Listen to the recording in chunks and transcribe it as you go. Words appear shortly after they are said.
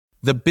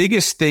The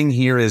biggest thing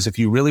here is if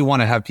you really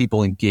want to have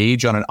people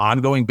engage on an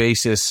ongoing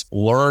basis,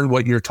 learn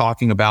what you're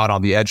talking about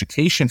on the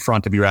education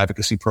front of your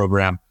advocacy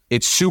program,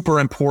 it's super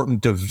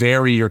important to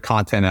vary your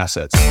content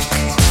assets.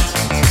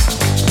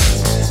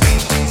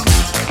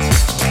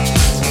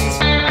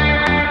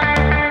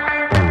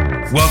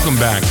 Welcome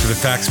back to the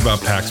Facts About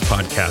PACs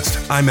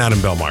podcast. I'm Adam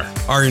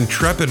Belmar. Our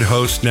intrepid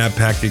host,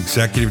 NABPAC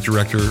Executive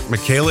Director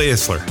Michaela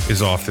Isler,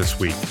 is off this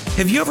week.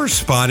 Have you ever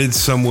spotted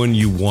someone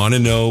you want to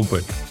know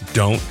but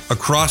don't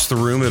across the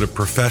room at a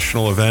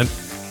professional event?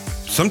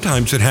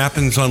 Sometimes it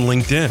happens on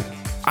LinkedIn.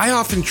 I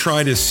often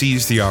try to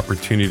seize the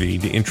opportunity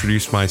to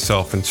introduce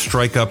myself and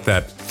strike up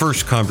that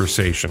first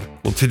conversation.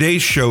 Well,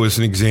 today's show is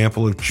an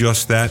example of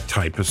just that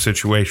type of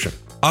situation.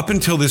 Up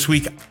until this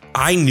week,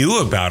 I knew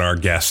about our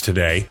guest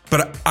today,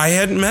 but I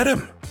hadn't met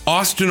him.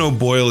 Austin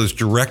O'Boyle is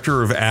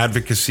Director of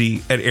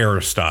Advocacy at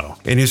Aristotle,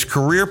 and his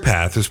career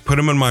path has put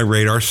him on my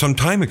radar some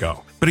time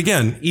ago. But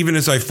again, even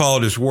as I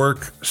followed his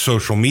work,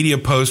 social media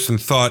posts, and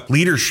thought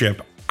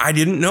leadership, I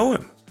didn't know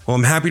him. Well,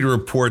 I'm happy to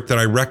report that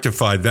I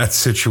rectified that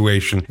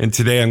situation, and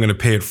today I'm going to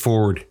pay it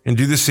forward and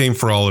do the same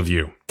for all of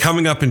you.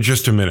 Coming up in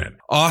just a minute,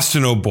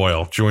 Austin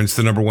O'Boyle joins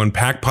the #1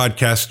 PAC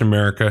podcast in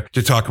America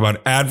to talk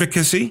about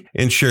advocacy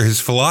and share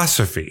his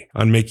philosophy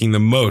on making the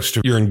most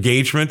of your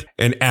engagement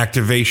and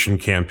activation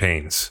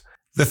campaigns.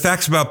 The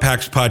Facts About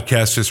PACs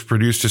podcast is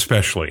produced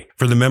especially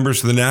for the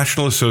members of the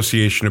National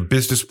Association of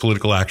Business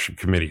Political Action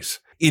Committees.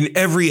 In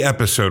every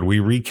episode, we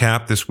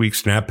recap this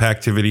week's NAP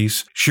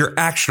activities, share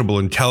actionable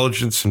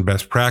intelligence and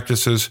best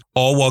practices,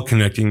 all while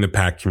connecting the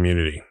PAC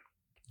community.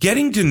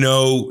 Getting to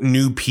know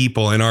new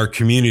people in our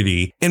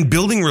community and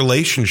building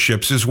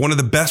relationships is one of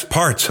the best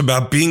parts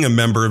about being a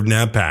member of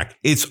NABPAC.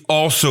 It's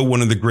also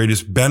one of the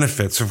greatest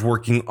benefits of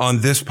working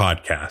on this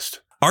podcast.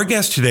 Our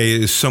guest today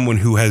is someone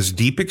who has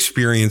deep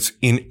experience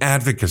in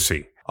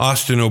advocacy.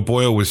 Austin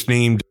O'Boyle was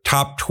named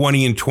Top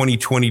 20 in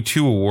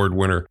 2022 award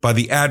winner by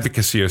the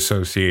Advocacy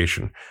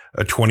Association,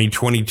 a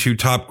 2022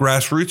 Top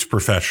Grassroots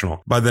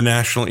Professional by the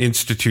National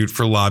Institute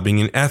for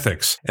Lobbying and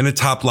Ethics, and a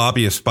Top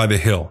Lobbyist by The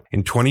Hill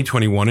in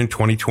 2021 and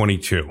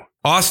 2022.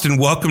 Austin,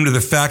 welcome to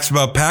the Facts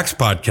About PACs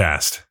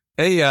podcast.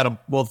 Hey, Adam.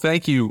 Well,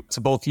 thank you to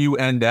both you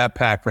and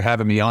NABPAC for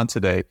having me on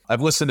today.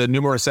 I've listened to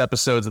numerous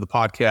episodes of the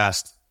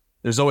podcast.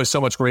 There's always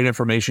so much great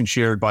information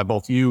shared by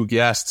both you,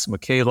 guests,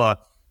 Michaela.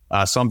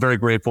 So I'm very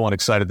grateful and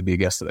excited to be a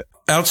guest today.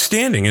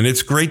 Outstanding. And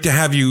it's great to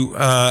have you.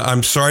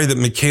 I'm sorry that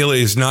Michaela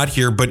is not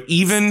here, but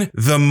even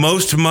the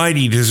most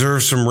mighty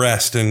deserves some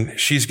rest, and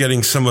she's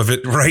getting some of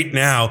it right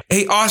now.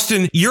 Hey,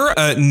 Austin, you're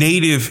a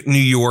native New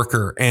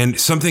Yorker, and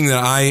something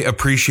that I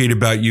appreciate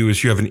about you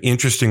is you have an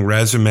interesting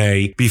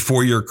resume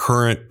before your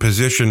current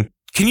position.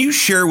 Can you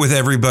share with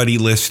everybody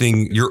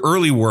listening your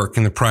early work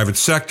in the private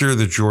sector,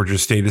 the Georgia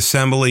State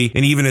Assembly,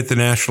 and even at the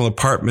National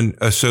Apartment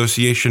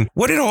Association?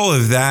 What did all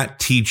of that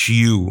teach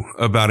you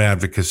about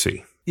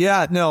advocacy?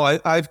 Yeah, no,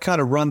 I've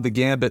kind of run the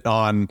gambit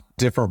on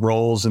different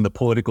roles in the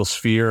political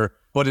sphere,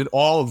 but in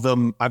all of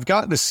them, I've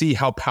gotten to see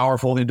how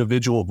powerful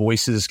individual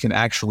voices can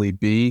actually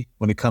be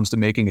when it comes to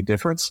making a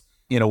difference.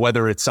 You know,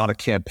 whether it's on a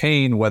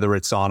campaign, whether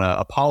it's on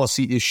a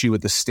policy issue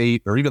at the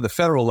state or even the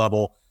federal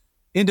level,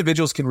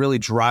 individuals can really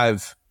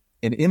drive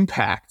an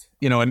impact,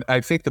 and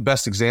I think the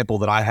best example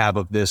that I have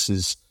of this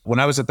is when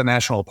I was at the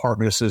National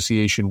Apartment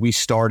Association, we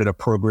started a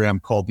program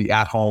called the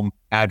At-Home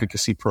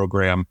Advocacy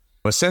Program.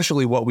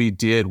 Essentially what we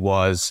did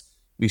was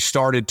we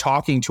started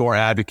talking to our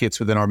advocates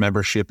within our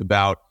membership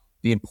about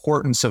the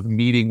importance of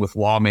meeting with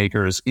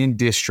lawmakers in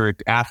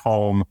district, at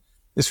home.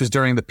 This was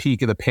during the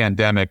peak of the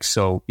pandemic.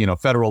 So,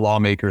 federal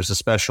lawmakers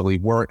especially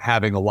weren't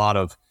having a lot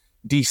of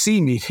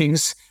DC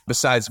meetings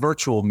besides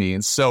virtual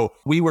means. So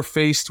we were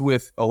faced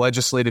with a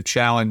legislative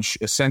challenge.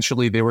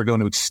 Essentially, they were going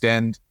to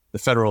extend the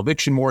federal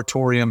eviction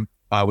moratorium,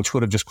 which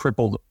would have just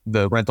crippled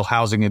the rental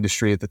housing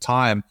industry at the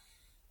time.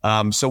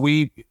 So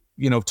we,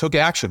 took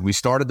action. We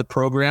started the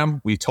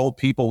program. We told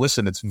people,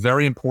 listen, it's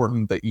very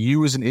important that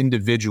you as an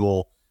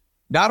individual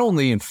not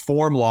only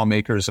inform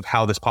lawmakers of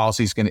how this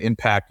policy is going to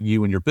impact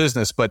you and your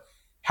business, but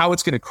how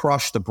it's going to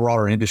crush the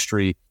broader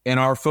industry. And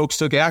our folks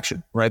took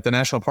action, right? The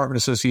National Apartment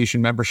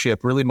Association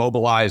membership really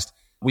mobilized.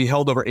 We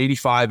held over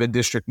 85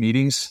 in-district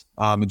meetings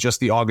in just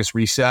the August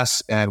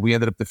recess, and we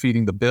ended up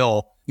defeating the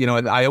bill.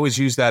 And I always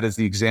use that as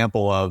the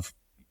example of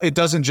it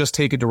doesn't just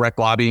take a direct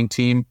lobbying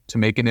team to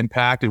make an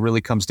impact. It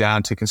really comes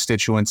down to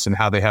constituents and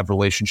how they have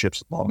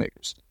relationships with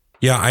lawmakers.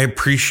 Yeah, I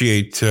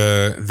appreciate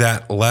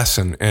that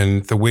lesson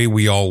and the way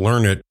we all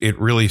learn it. It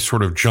really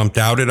sort of jumped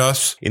out at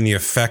us in the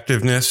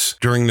effectiveness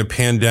during the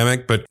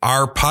pandemic. But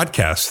our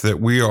podcast that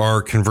we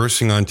are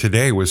conversing on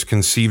today was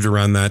conceived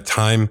around that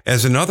time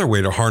as another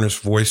way to harness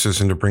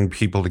voices and to bring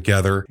people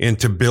together and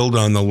to build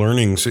on the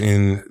learnings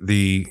in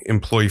the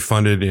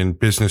employee-funded and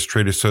business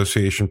trade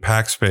association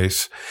PAC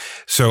space.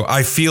 So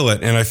I feel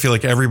it, and I feel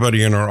like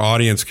everybody in our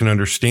audience can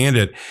understand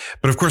it.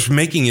 But of course,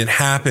 making it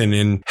happen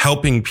and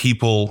helping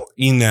people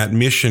in that that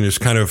mission is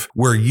kind of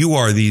where you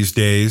are these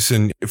days.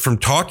 And from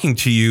talking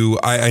to you,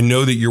 I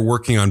know that you're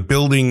working on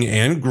building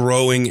and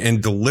growing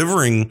and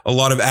delivering a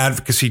lot of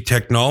advocacy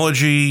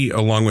technology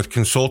along with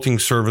consulting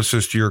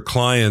services to your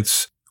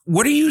clients.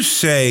 What do you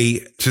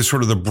say to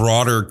sort of the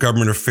broader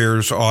government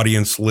affairs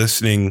audience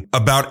listening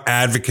about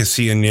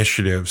advocacy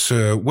initiatives?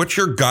 What's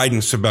your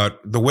guidance about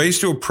the ways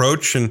to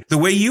approach and the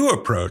way you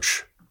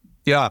approach?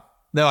 Yeah,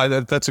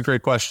 no, that's a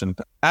great question.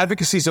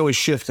 Advocacy is always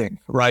shifting,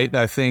 right?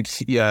 I think,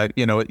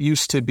 it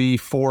used to be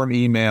form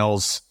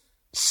emails,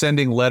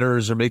 sending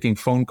letters or making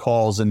phone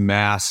calls en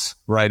masse,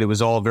 right? It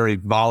was all very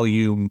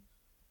volume.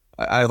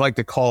 I like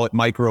to call it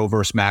micro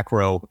versus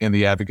macro in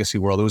the advocacy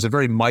world. It was a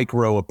very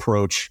micro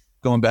approach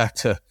going back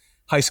to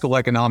high school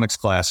economics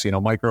class,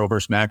 micro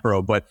versus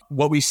macro. But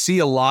what we see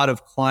a lot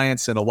of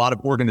clients and a lot of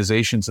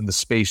organizations in the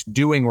space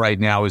doing right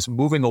now is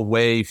moving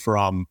away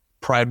from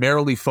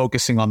primarily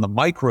focusing on the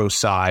micro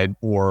side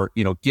or,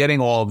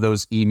 getting all of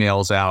those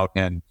emails out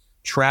and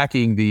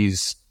tracking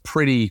these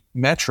pretty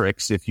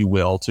metrics, if you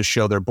will, to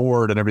show their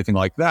board and everything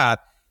like that,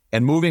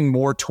 and moving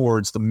more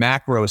towards the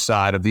macro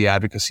side of the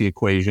advocacy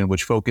equation,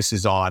 which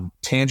focuses on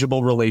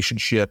tangible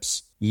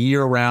relationships,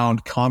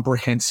 year-round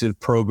comprehensive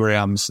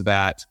programs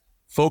that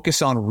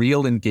focus on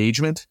real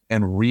engagement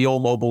and real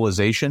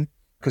mobilization.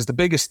 Because the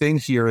biggest thing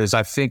here is,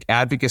 I think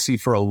advocacy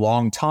for a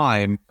long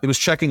time, it was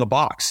checking a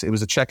box. It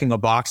was a checking a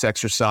box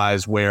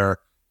exercise where,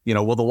 the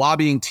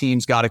lobbying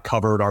team's got it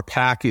covered. Our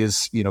PAC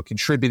is,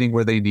 contributing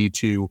where they need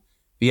to.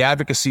 The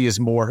advocacy is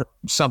more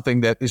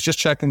something that is just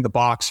checking the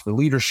box for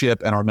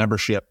leadership and our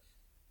membership.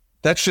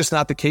 That's just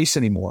not the case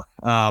anymore.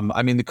 The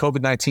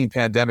COVID-19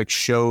 pandemic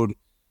showed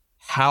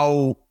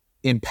how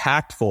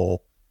impactful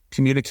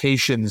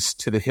communications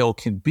to the Hill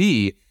can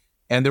be.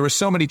 And there were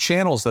so many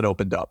channels that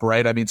opened up,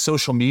 right?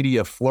 Social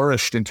media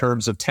flourished in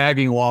terms of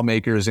tagging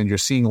lawmakers, and you're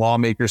seeing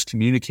lawmakers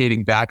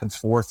communicating back and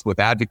forth with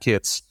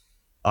advocates.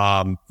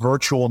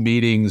 Virtual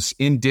meetings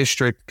in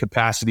district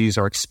capacities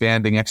are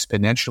expanding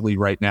exponentially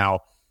right now.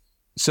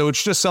 So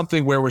it's just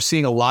something where we're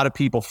seeing a lot of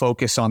people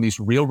focus on these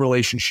real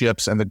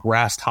relationships and the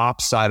grass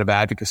top side of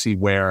advocacy,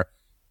 where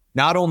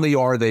not only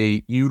are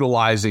they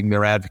utilizing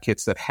their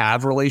advocates that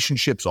have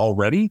relationships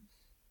already,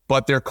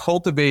 but they're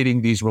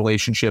cultivating these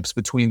relationships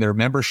between their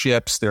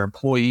memberships, their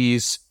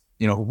employees,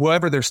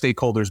 whoever their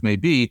stakeholders may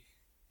be,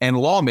 and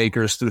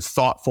lawmakers through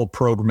thoughtful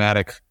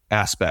programmatic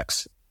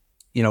aspects.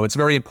 It's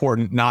very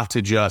important not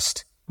to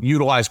just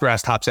utilize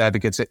grass tops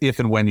advocates if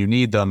and when you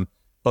need them,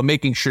 but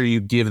making sure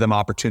you give them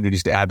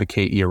opportunities to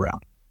advocate year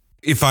round.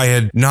 If I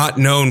had not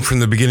known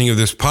from the beginning of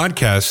this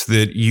podcast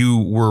that you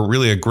were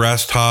really a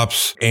grass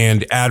tops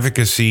and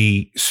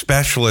advocacy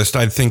specialist,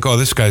 I'd think, oh,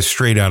 this guy's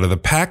straight out of the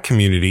PAC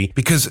community,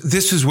 because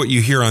this is what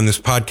you hear on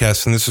this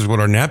podcast. And this is what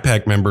our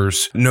NAPAC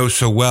members know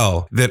so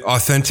well, that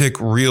authentic,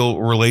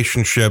 real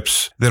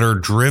relationships that are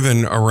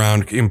driven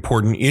around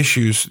important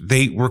issues,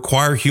 they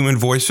require human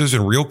voices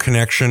and real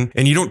connection.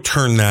 And you don't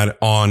turn that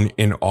on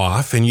and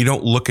off, and you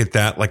don't look at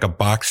that like a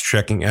box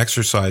checking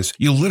exercise.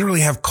 You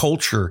literally have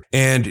culture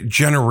and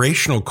generational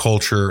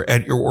culture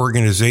at your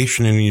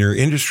organization and in your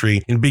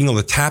industry, and being able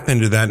to tap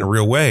into that in a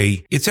real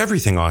way. It's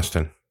everything,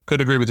 Austin.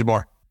 Couldn't agree with you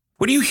more.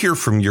 What do you hear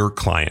from your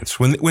clients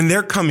when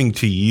they're coming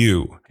to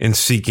you and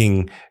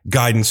seeking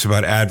guidance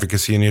about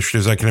advocacy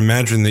initiatives? I can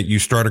imagine that you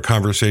start a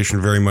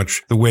conversation very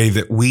much the way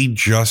that we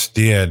just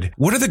did.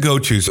 What are the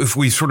go-tos? If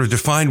we sort of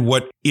define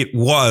what it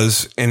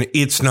was and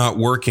it's not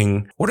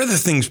working, what are the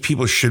things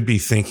people should be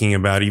thinking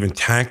about, even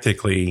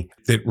tactically,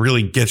 that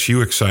really gets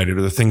you excited,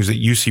 or the things that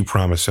you see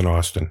promise in,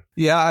 Austin?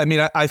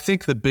 Yeah, I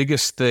think the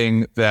biggest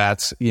thing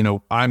that,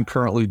 I'm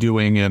currently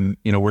doing, and,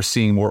 we're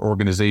seeing more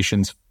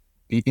organizations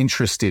be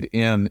interested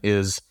in,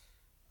 is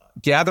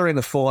gathering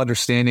a full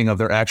understanding of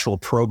their actual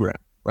program,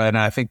 right? And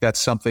I think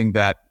that's something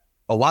that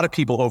a lot of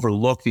people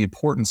overlook the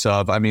importance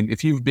of.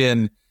 If you've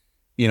been,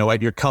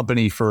 at your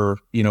company for,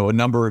 a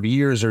number of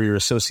years, or your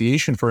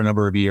association for a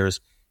number of years,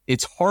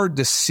 it's hard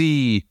to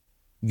see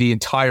the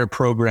entire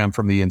program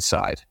from the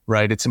inside,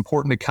 right? It's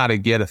important to kind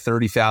of get a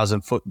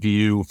 30,000 foot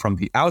view from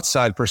the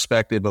outside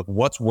perspective of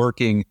what's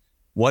working,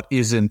 what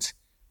isn't,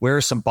 where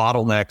are some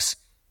bottlenecks.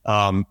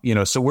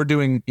 So we're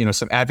doing,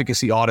 some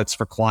advocacy audits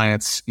for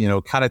clients,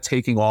 kind of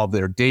taking all of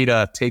their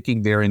data,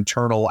 taking their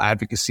internal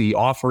advocacy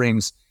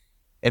offerings,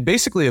 and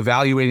basically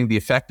evaluating the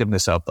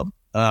effectiveness of them.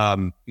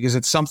 Because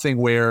it's something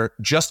where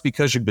just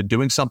because you've been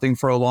doing something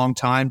for a long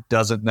time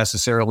doesn't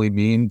necessarily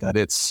mean that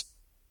it's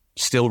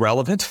still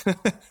relevant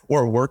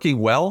or working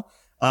well.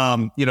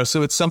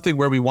 So it's something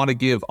where we want to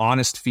give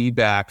honest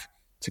feedback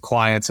to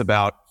clients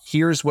about,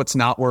 here's what's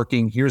not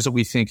working. Here's what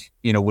we think,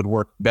 would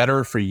work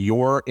better for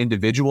your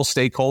individual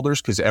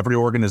stakeholders, because every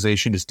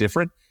organization is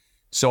different.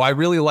 So I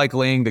really like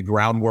laying the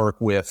groundwork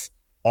with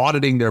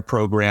auditing their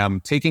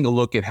program, taking a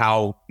look at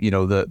how,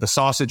 the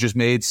sausage is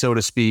made, so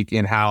to speak,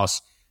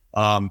 in-house,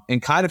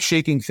 and kind of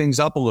shaking things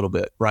up a little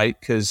bit, right?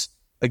 Because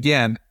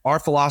again, our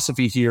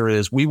philosophy here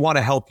is we want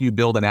to help you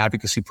build an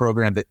advocacy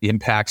program that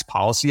impacts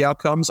policy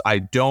outcomes. I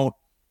don't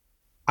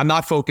I'm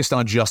not focused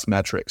on just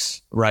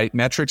metrics, right?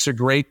 Metrics are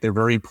great. They're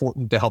very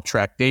important to help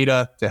track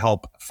data, to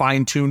help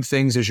fine tune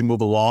things as you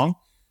move along.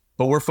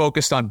 But we're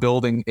focused on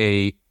building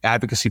a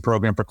advocacy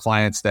program for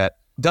clients that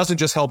doesn't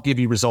just help give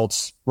you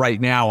results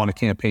right now on a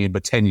campaign,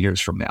 but 10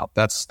 years from now.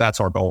 That's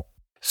our goal.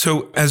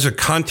 So as a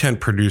content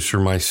producer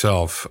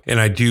myself, and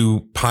I do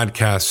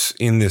podcasts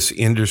in this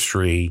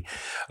industry,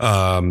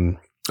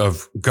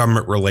 of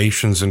government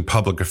relations and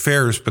public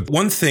affairs. But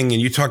one thing,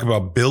 and you talk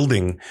about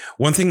building,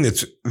 one thing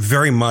that's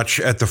very much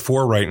at the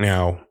fore right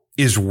now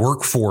is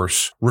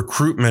workforce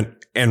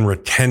recruitment and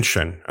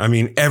retention. I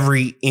mean,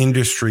 every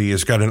industry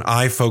has got an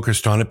eye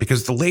focused on it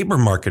because the labor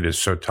market is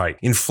so tight.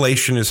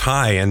 Inflation is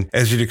high. And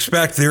as you'd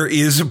expect, there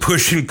is a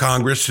push in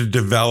Congress to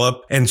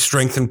develop and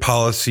strengthen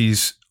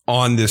policies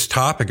on this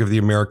topic of the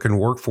American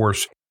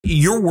workforce.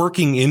 You're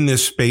working in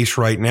this space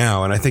right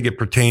now, and I think it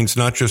pertains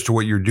not just to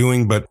what you're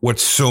doing, but what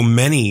so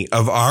many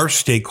of our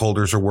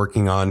stakeholders are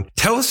working on.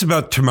 Tell us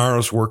about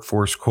Tomorrow's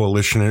Workforce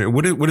Coalition, and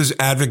what does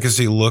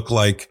advocacy look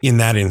like in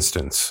that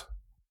instance?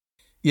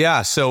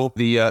 Yeah, so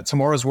the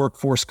Tomorrow's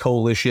Workforce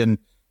Coalition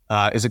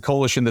is a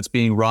coalition that's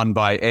being run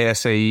by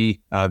ASAE,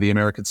 the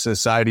American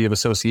Society of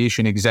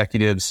Association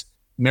Executives,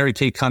 Mary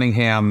Kay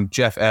Cunningham,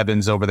 Jeff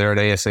Evans over there at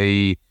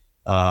ASAE,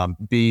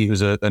 B,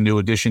 who's a new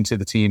addition to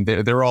the team.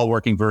 They're all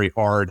working very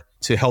hard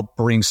to help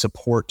bring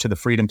support to the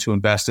Freedom to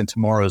Invest in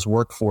Tomorrow's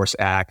Workforce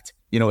Act.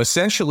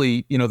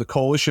 Essentially, the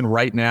coalition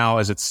right now,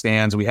 as it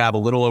stands, we have a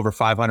little over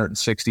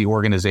 560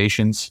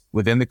 organizations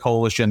within the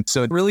coalition.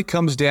 So it really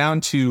comes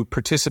down to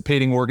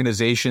participating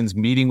organizations,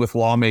 meeting with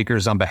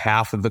lawmakers on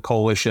behalf of the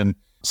coalition,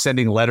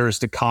 sending letters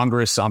to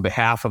Congress on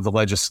behalf of the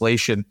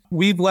legislation.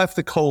 We've left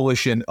the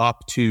coalition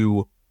up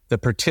to the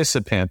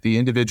participant, the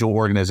individual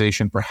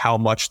organization, for how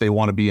much they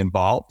want to be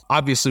involved.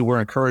 Obviously, we're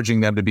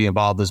encouraging them to be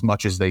involved as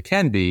much as they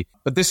can be,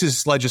 but this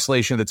is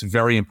legislation that's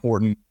very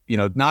important,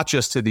 not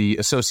just to the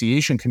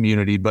association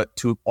community, but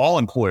to all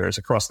employers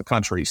across the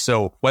country.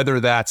 So whether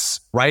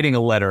that's writing a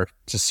letter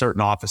to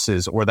certain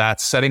offices or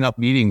that's setting up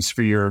meetings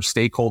for your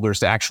stakeholders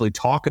to actually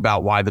talk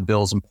about why the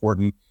bill is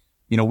important,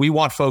 we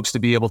want folks to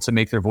be able to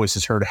make their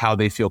voices heard how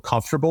they feel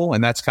comfortable.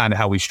 And that's kind of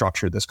how we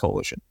structured this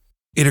coalition.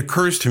 It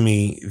occurs to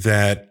me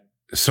that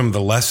some of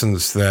the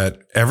lessons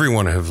that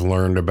everyone has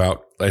learned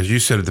about, as you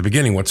said at the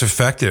beginning, what's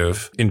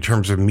effective in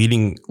terms of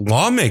meeting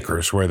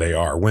lawmakers where they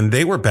are when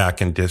they were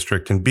back in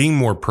district and being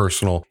more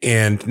personal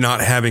and not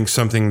having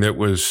something that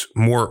was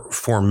more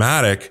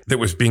formatic, that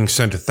was being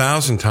sent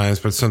 1,000 times,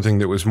 but something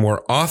that was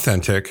more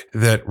authentic,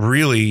 that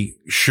really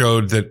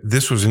showed that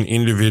this was an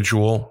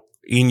individual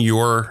in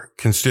your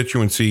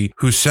constituency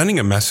who's sending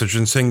a message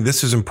and saying,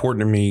 this is important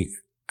to me.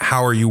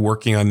 How are you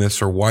working on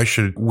this? Or why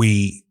should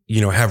we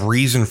have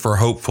reason for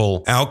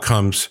hopeful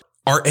outcomes?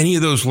 Are any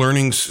of those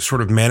learnings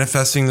sort of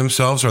manifesting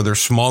themselves? Are there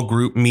small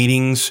group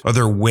meetings? Are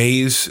there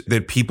ways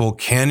that people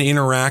can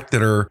interact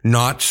that are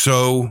not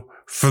so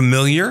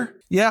familiar?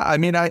 Yeah,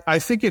 I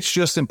think it's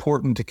just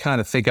important to kind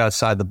of think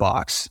outside the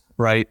box,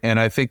 right? And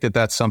I think that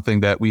that's something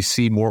that we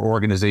see more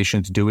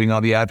organizations doing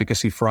on the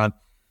advocacy front.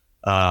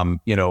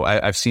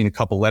 I've seen a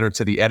couple letter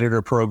to the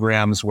editor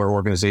programs where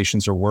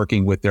organizations are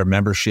working with their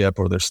membership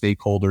or their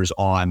stakeholders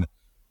on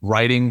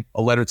writing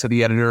a letter to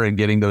the editor and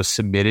getting those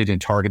submitted in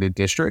targeted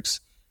districts.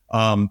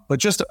 But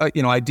just,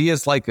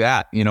 ideas like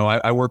that.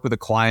 I work with a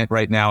client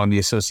right now in the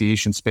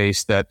association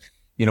space that,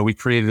 we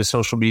created a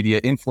social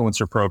media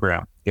influencer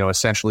program.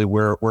 Essentially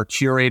we're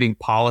curating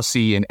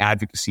policy and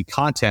advocacy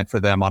content for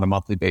them on a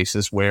monthly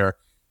basis where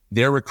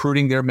they're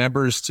recruiting their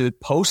members to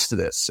post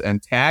this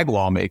and tag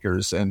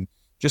lawmakers and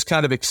just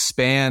kind of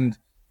expand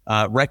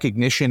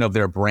recognition of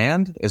their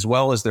brand as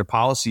well as their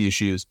policy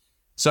issues.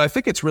 So I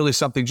think it's really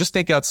something, just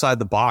think outside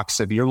the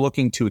box. If you're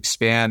looking to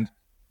expand,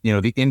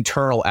 the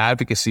internal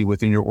advocacy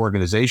within your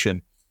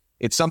organization,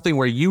 it's something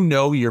where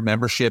your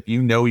membership,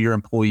 your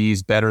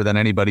employees better than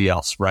anybody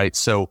else, right?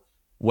 So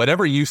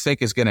whatever you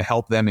think is going to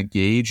help them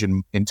engage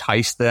and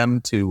entice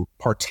them to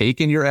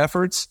partake in your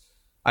efforts,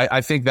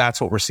 I think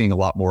that's what we're seeing a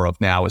lot more of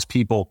now is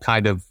people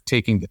kind of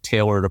taking the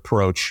tailored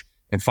approach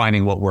and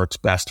finding what works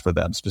best for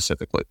them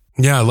specifically.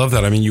 Yeah, I love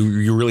that.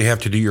 You really have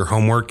to do your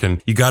homework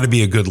and you got to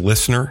be a good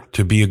listener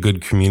to be a good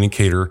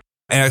communicator.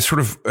 And I sort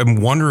of am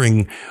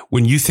wondering,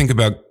 when you think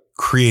about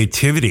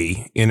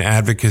creativity in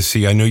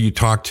advocacy, I know you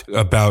talked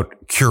about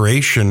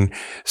curation.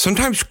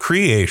 Sometimes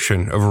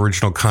creation of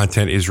original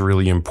content is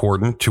really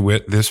important, to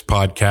wit, this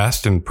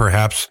podcast and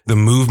perhaps the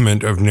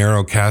movement of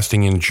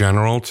narrowcasting in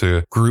general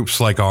to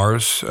groups like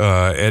ours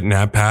at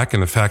NABPAC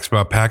and the Facts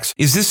About PACs.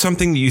 Is this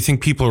something that you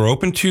think people are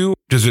open to?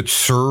 Does it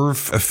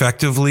serve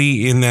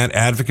effectively in that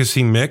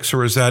advocacy mix,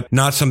 or is that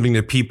not something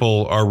that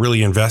people are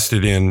really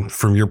invested in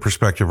from your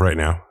perspective right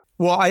now?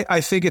 Well,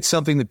 I think it's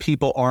something that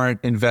people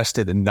aren't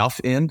invested enough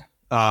in.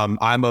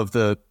 I'm of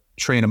the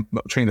train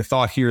of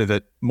thought here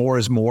that more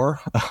is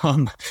more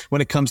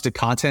when it comes to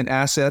content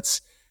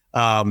assets.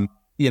 And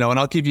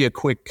I'll give you a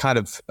quick kind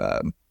of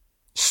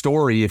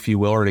story, if you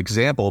will, or an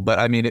example. But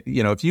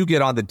if you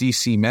get on the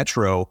DC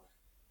Metro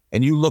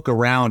and you look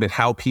around at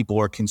how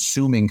people are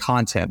consuming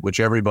content,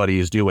 which everybody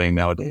is doing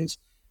nowadays,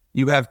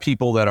 You have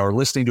people that are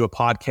listening to a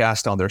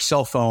podcast on their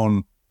cell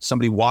phone,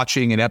 somebody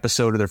watching an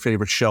episode of their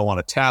favorite show on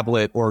a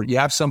tablet, or you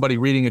have somebody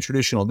reading a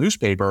traditional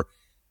newspaper.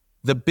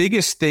 The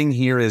biggest thing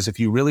here is if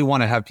you really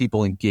want to have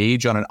people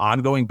engage on an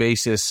ongoing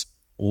basis,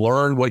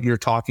 learn what you're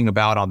talking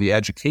about on the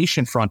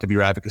education front of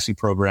your advocacy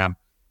program,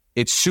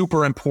 it's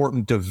super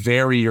important to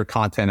vary your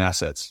content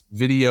assets,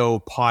 video,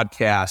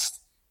 podcast,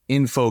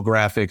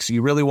 infographics.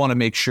 You really want to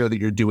make sure that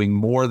you're doing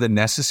more than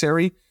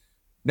necessary,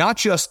 not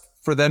just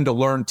for them to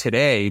learn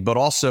today, but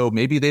also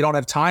maybe they don't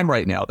have time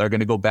right now. They're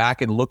going to go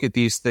back and look at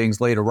these things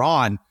later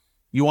on.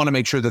 You want to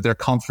make sure that they're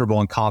comfortable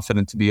and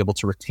confident to be able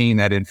to retain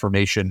that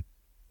information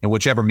in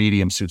whichever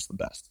medium suits them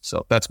best.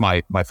 So that's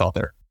my thought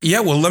there.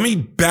 Yeah, well, let me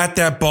bat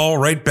that ball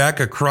right back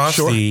across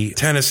Sure. the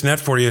tennis net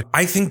for you.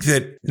 I think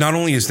that not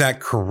only is that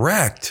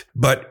correct,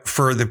 but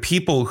for the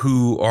people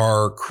who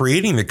are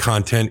creating the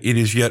content, it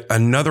is yet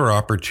another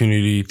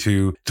opportunity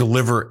to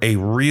deliver a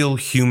real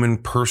human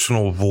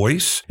personal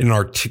voice and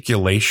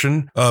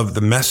articulation of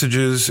the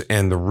messages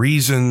and the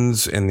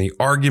reasons and the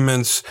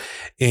arguments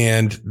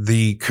and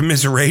the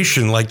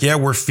commiseration. Like, yeah,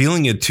 we're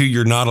feeling it too.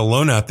 You're not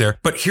alone out there.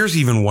 But here's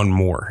even one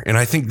more. And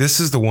I think this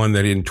is the one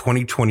that in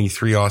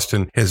 2023,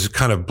 Austin, has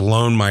kind of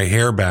blown my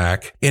hair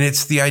back. And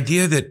it's the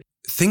idea that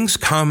things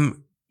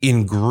come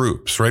in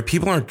groups, right?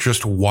 People aren't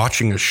just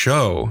watching a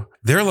show.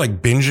 They're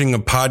like binging a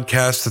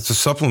podcast that's a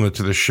supplement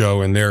to the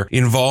show, and they're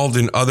involved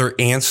in other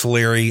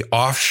ancillary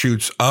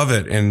offshoots of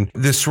it. And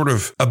this sort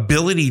of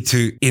ability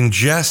to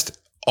ingest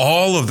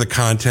all of the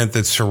content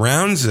that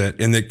surrounds it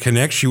and that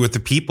connects you with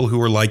the people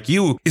who are like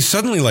you is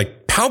suddenly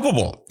like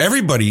palpable.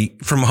 Everybody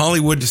from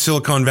Hollywood to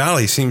Silicon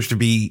Valley seems to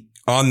be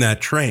on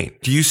that train.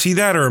 Do you see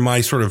that, or am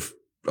I sort of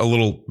a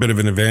little bit of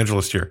an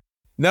evangelist here?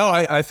 No,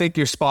 I think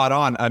you're spot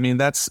on. I mean,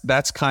 that's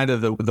kind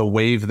of the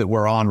wave that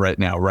we're on right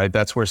now, right?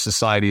 That's where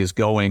society is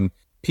going.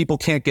 People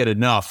can't get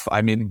enough.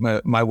 I mean,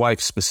 my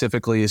wife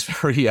specifically is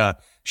very,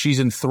 she's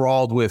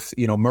enthralled with,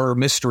 murder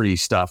mystery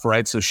stuff,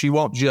 right? So she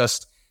won't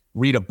just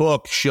read a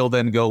book. She'll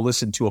then go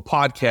listen to a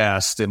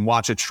podcast and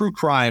watch a true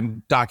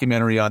crime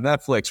documentary on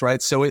Netflix,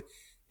 right? So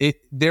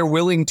they're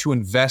willing to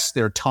invest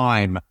their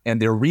time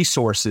and their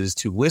resources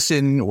to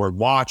listen or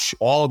watch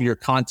all of your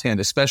content,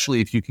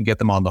 especially if you can get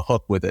them on the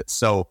hook with it.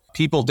 So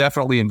people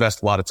definitely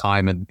invest a lot of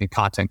time in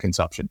content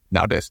consumption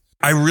nowadays.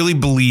 I really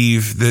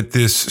believe that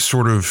this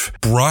sort of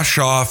brush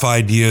off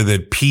idea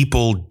that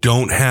people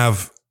don't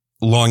have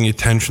long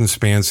attention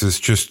spans is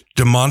just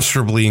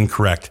demonstrably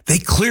incorrect. They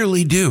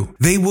clearly do.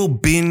 They will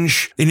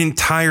binge an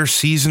entire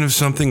season of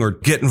something or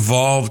get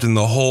involved in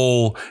the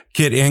whole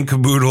kit and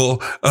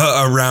caboodle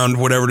around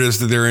whatever it is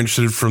that they're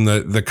interested in, from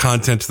the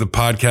content to the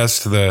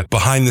podcast to the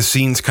behind the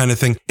scenes kind of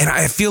thing. And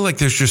I feel like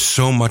there's just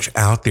so much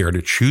out there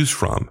to choose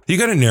from. You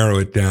got to narrow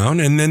it down.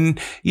 And then,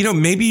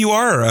 maybe you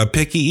are a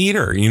picky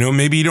eater.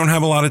 Maybe you don't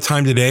have a lot of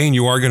time today and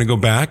you are going to go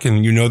back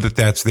and you know that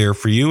that's there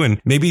for you.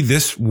 And maybe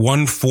this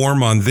one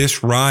form on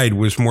this ride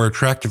was more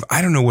attractive.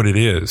 I don't know what it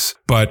is,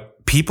 but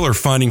people are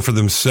finding for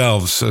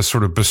themselves a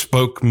sort of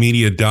bespoke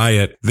media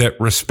diet that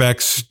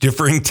respects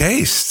differing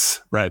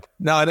tastes. Right.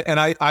 No, and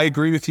I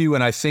agree with you.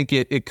 And I think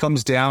it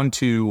comes down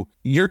to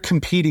you're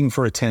competing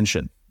for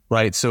attention,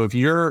 right? So if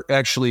you're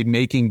actually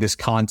making this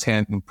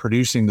content and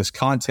producing this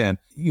content,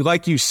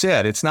 like you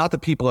said, it's not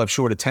that people have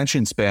short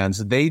attention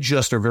spans. They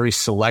just are very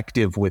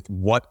selective with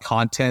what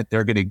content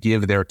they're going to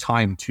give their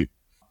time to.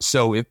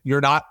 So if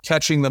you're not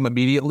catching them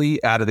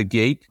immediately out of the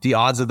gate, the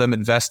odds of them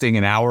investing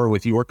an hour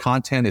with your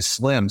content is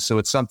slim. So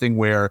it's something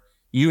where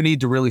you need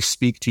to really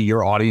speak to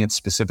your audience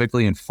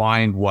specifically and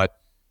find what,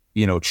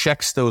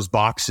 checks those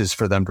boxes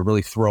for them to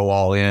really throw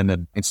all in.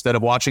 And instead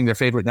of watching their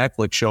favorite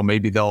Netflix show,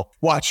 maybe they'll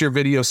watch your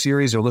video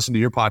series or listen to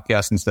your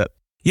podcast instead.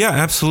 Yeah,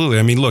 absolutely.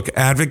 I mean, look,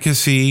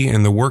 advocacy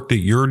and the work that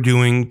you're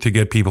doing to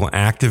get people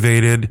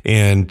activated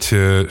and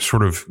to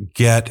sort of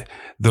get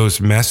those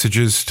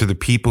messages to the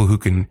people who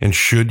can and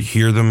should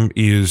hear them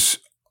is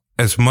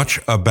as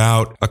much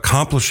about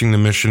accomplishing the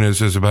mission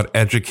as about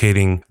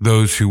educating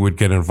those who would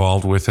get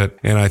involved with it.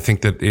 And I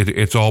think that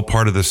it's all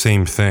part of the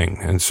same thing.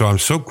 And so I'm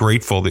so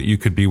grateful that you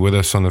could be with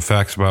us on the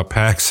Facts About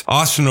PACs.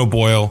 Austin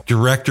O'Boyle,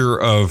 Director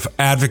of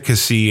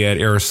Advocacy at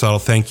Aristotle,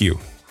 thank you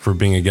for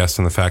being a guest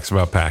on the Facts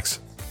About PACs.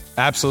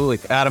 Absolutely.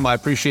 Adam, I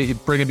appreciate you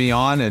bringing me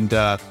on. And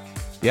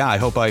I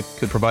hope I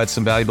could provide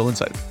some valuable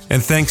insight.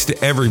 And thanks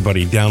to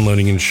everybody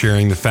downloading and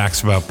sharing the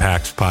Facts About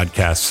PACs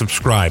podcast.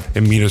 Subscribe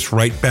and meet us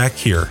right back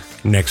here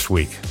next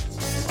week.